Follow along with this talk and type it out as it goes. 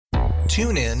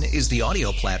TuneIn is the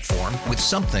audio platform with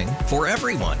something for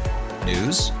everyone.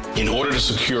 News. In order to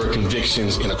secure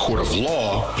convictions in a court of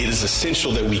law, it is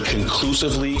essential that we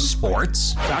conclusively.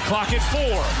 Sports. Shot clock at 4.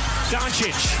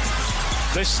 Doncic.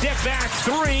 The step back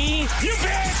 3. You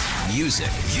bet. Music.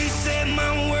 You set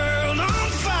my world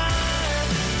on fire.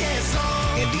 Yes,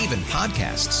 and even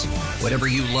podcasts. Whatever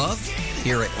you love,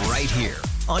 hear it right here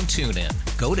on TuneIn.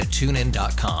 Go to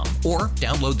TuneIn.com or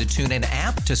download the TuneIn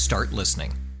app to start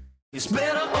listening. It's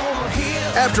better over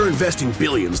here. After investing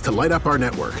billions to light up our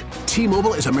network,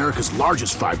 T-Mobile is America's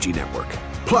largest 5G network.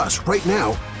 Plus, right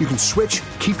now, you can switch,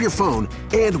 keep your phone,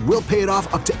 and we'll pay it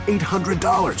off up to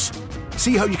 $800.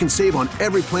 See how you can save on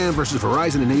every plan versus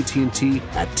Verizon and AT&T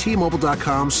at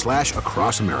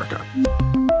T-Mobile.com/across-America.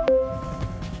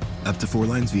 Up to 4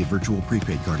 lines via virtual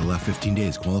prepaid card. Allow 15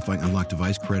 days. Qualifying unlocked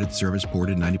device credit service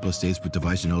ported 90-plus days with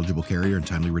device and eligible carrier and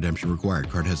timely redemption required.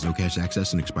 Card has no cash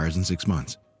access and expires in 6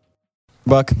 months.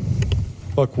 Buck,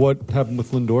 what happened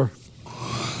with Lindor?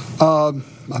 I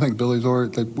think Billy's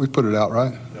already. We put it out,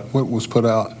 right? Yeah. What was put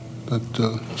out? That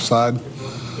side.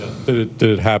 Yeah. Did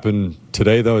it happen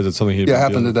today though? Is it something he? Yeah, it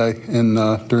happened today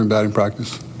during batting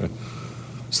practice. Okay.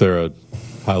 Is there a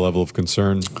high level of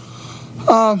concern?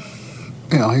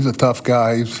 He's a tough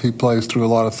guy. He plays through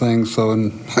a lot of things. So,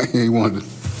 and he wanted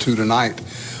to tonight,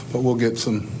 but we'll get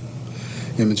some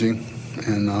imaging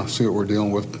and see what we're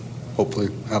dealing with. Hopefully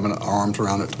having our arms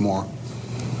around it tomorrow.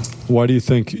 Why do you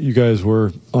think you guys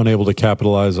were unable to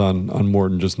capitalize on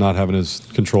Morton just not having his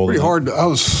control? Pretty hard.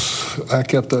 I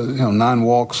kept 9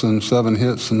 walks and 7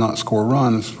 hits and not score a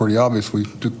run. It's pretty obvious we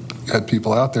had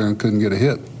people out there and couldn't get a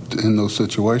hit in those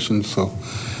situations. So,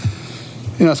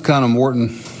 it's kind of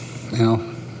Morton. He's a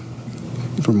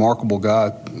remarkable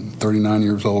guy, 39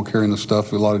 years old, carrying the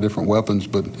stuff with a lot of different weapons,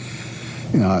 but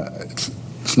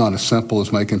it's not as simple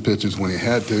as making pitches when he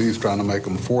had to. He's trying to make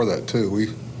them before that, too. We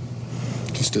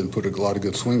just didn't put a lot of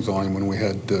good swings on him when we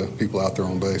had people out there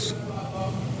on base.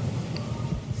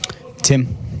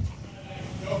 Tim?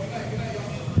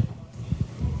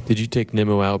 Did you take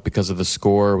Nimmo out because of the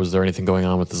score, or was there anything going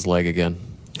on with his leg again?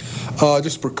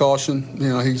 Just precaution.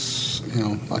 He's,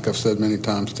 like I've said many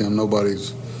times, Tim,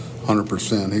 nobody's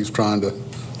 100%. He's trying to,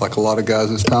 like a lot of guys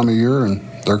this time of year, and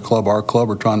their club, our club,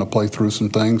 are trying to play through some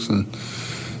things and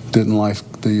didn't like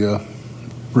the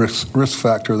risk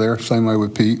factor there. Same way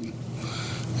with Pete.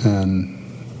 And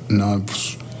I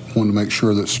just wanted to make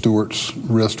sure that Stewart's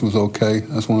wrist was okay.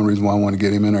 That's one of the reasons why I want to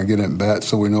get him in there and get him at bat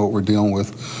so we know what we're dealing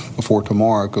with before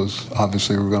tomorrow, because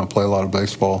obviously we're going to play a lot of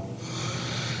baseball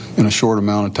in a short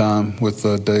amount of time with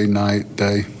day, night,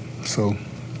 day. So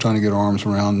trying to get our arms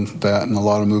around that, and a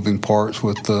lot of moving parts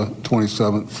with the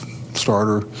 27th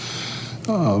starter.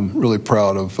 Really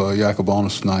proud of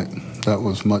Yacobonis tonight. That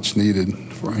was much needed.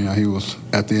 He was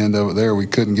at the end of it there. We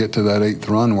couldn't get to that 8th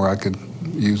run where I could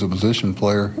use a position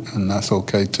player, and that's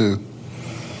okay too.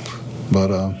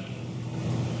 But I'm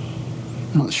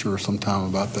not sure sometime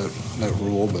about that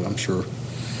rule, but I'm sure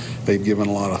they've given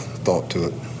a lot of thought to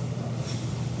it.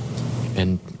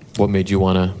 And what made you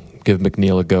want to give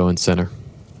McNeil a go in center?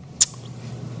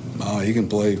 He can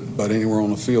play about anywhere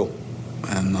on the field,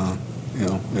 and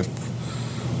if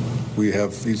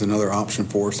he's another option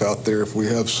for us out there. If we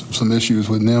have some issues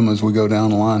with him as we go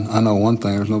down the line, I know one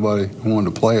thing: there's nobody who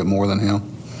wanted to play it more than him,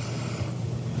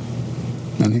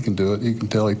 and he can do it. You can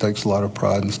tell he takes a lot of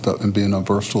pride and stuff in being a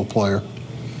versatile player.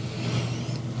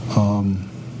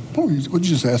 What did you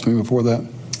just ask me before that?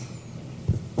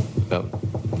 About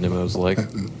Nimmo's leg?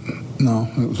 No,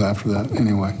 it was after that.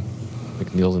 Anyway.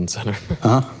 McNeil's in center.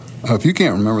 If you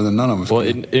can't remember, then none of us Well,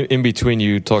 can. in between,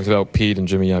 you talked about Pete and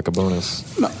Jimmy Yacobonis.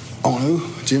 No. Oh, who?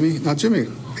 Jimmy? No, Jimmy,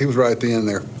 he was right at the end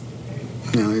there.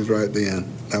 He was right at the end.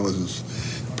 That was his.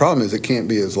 The problem is it can't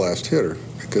be his last hitter,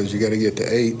 because you got to get to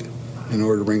 8 in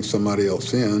order to bring somebody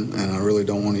else in, and I really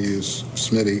don't want to use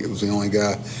Smitty. It was the only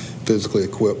guy physically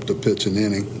equipped to pitch an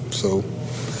inning, so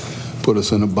put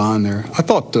us in a bind there. I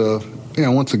thought,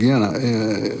 once again,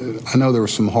 I know there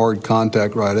was some hard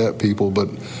contact right at people, but,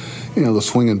 the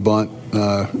swing and bunt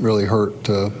really hurt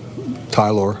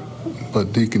Tyler,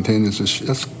 but he continues to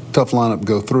that's a tough lineup to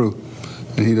go through,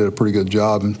 and he did a pretty good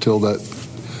job until that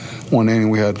one inning.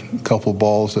 We had a couple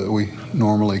balls that we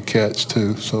normally catch,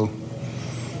 too, so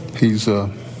he's I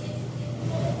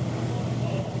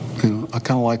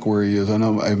kind of like where he is. I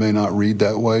know I may not read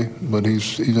that way, but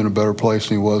he's in a better place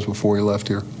than he was before he left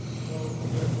here.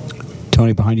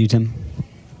 Tony, behind you, Tim.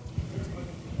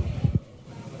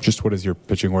 Just what is your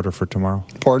pitching order for tomorrow?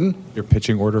 Pardon? Your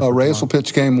pitching order for Reyes tomorrow? will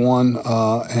pitch game 1,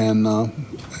 and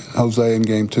Jose in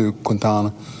game 2,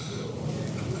 Quintana.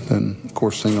 Then, of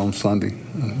course, Singh on Sunday.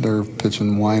 They're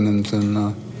pitching Winans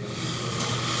and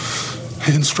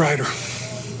And Strider.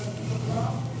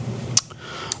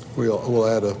 We'll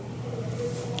add a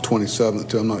 27th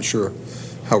to. I'm not sure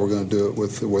how we're going to do it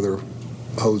with whether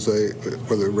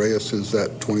Reyes is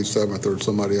that 27th or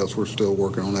somebody else. We're still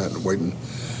working on that and waiting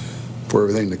for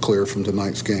everything to clear from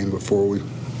tonight's game before we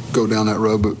go down that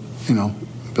road. But,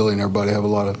 Billy and everybody have a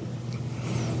lot of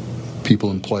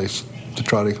people in place to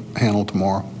try to handle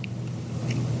tomorrow.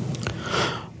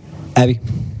 Abby?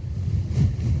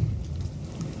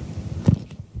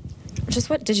 Just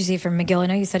what did you see from McGill? I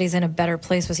know you said he's in a better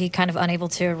place. Was he kind of unable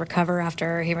to recover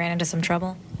after he ran into some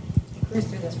trouble? Who's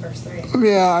through this first three?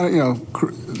 Yeah,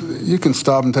 you can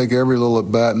stop and take every little at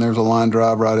bat, and there's a line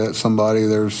drive right at somebody.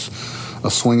 There's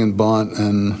a swinging bunt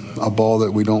and a ball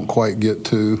that we don't quite get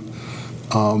to.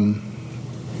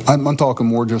 I'm talking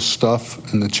more just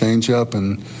stuff and the changeup,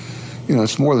 and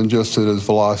it's more than just that his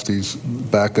velocity's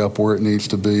back up where it needs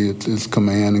to be. It's his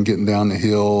command and getting down the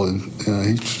hill, and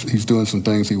he's doing some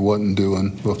things he wasn't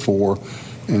doing before,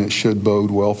 and it should bode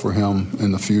well for him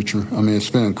in the future. I mean, it's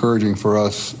been encouraging for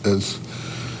us as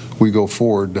we go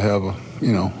forward to have a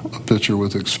pitcher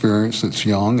with experience that's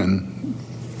young and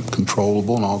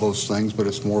controllable and all those things, but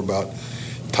it's more about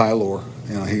Tyler.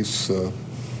 He's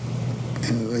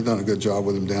they've done a good job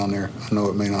with him down there. I know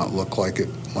it may not look like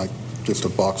just a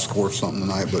box score or something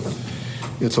tonight, but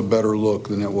it's a better look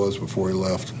than it was before he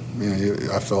left.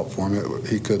 I felt for him.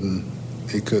 He couldn't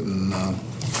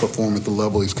perform at the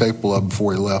level he's capable of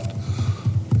before he left,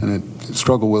 and it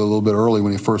struggled with it a little bit early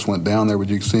when he first went down there, but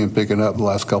you can see him picking it up the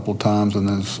last couple of times in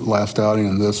his last outing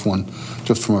and this one,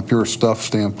 just from a pure stuff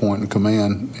standpoint and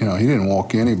command. He didn't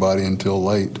walk anybody until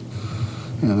late.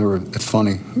 It's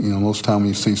funny, most of the time when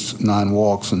you see 9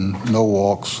 walks and no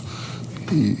walks,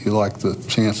 you like the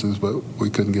chances, but we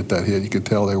couldn't get that hit. You could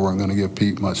tell they weren't going to give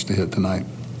Pete much to hit tonight,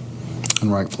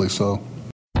 and rightfully so.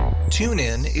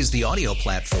 TuneIn is the audio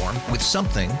platform with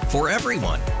something for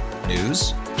everyone.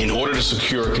 News. In order to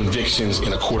secure convictions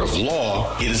in a court of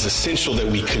law, it is essential that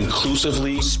we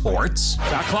conclusively. Sports.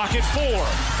 Shot clock at 4.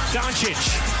 Doncic.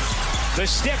 The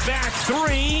step back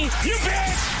 3. You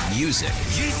bet. Music.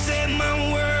 You set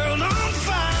my world on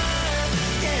fire.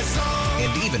 Yes,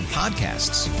 and even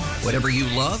podcasts. Whatever you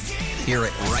love, hear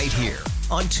it right here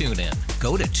on TuneIn.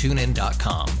 Go to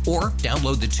TuneIn.com or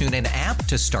download the TuneIn app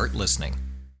to start listening.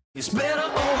 It's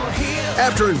better over here.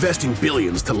 After investing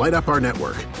billions to light up our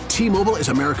network, T-Mobile is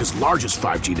America's largest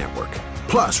 5G network.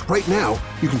 Plus, right now,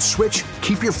 you can switch,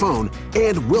 keep your phone,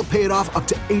 and we'll pay it off up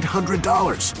to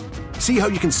 $800. See how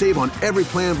you can save on every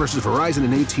plan versus Verizon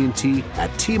and AT&T at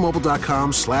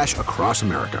T-Mobile.com/across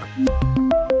America.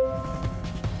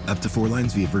 Up to 4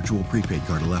 lines via virtual prepaid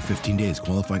card. Allow 15 days.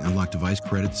 Qualifying unlocked device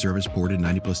credit service ported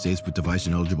 90+ days with device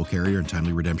and eligible carrier and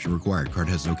timely redemption required. Card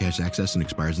has no cash access and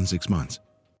expires in 6 months.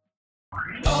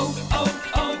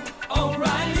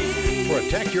 O'Reilly.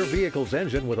 Protect your vehicle's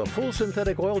engine with a full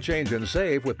synthetic oil change and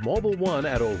save with Mobile One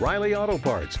at O'Reilly Auto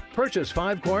Parts. Purchase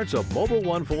 5 quarts of Mobile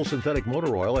One full synthetic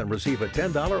motor oil and receive a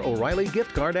 $10 O'Reilly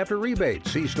gift card after rebate.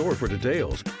 See store for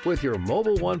details. With your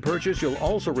Mobile One purchase, you'll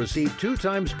also receive 2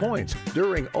 times points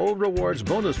during O Rewards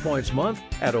Bonus Points Month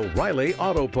at O'Reilly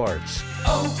Auto Parts.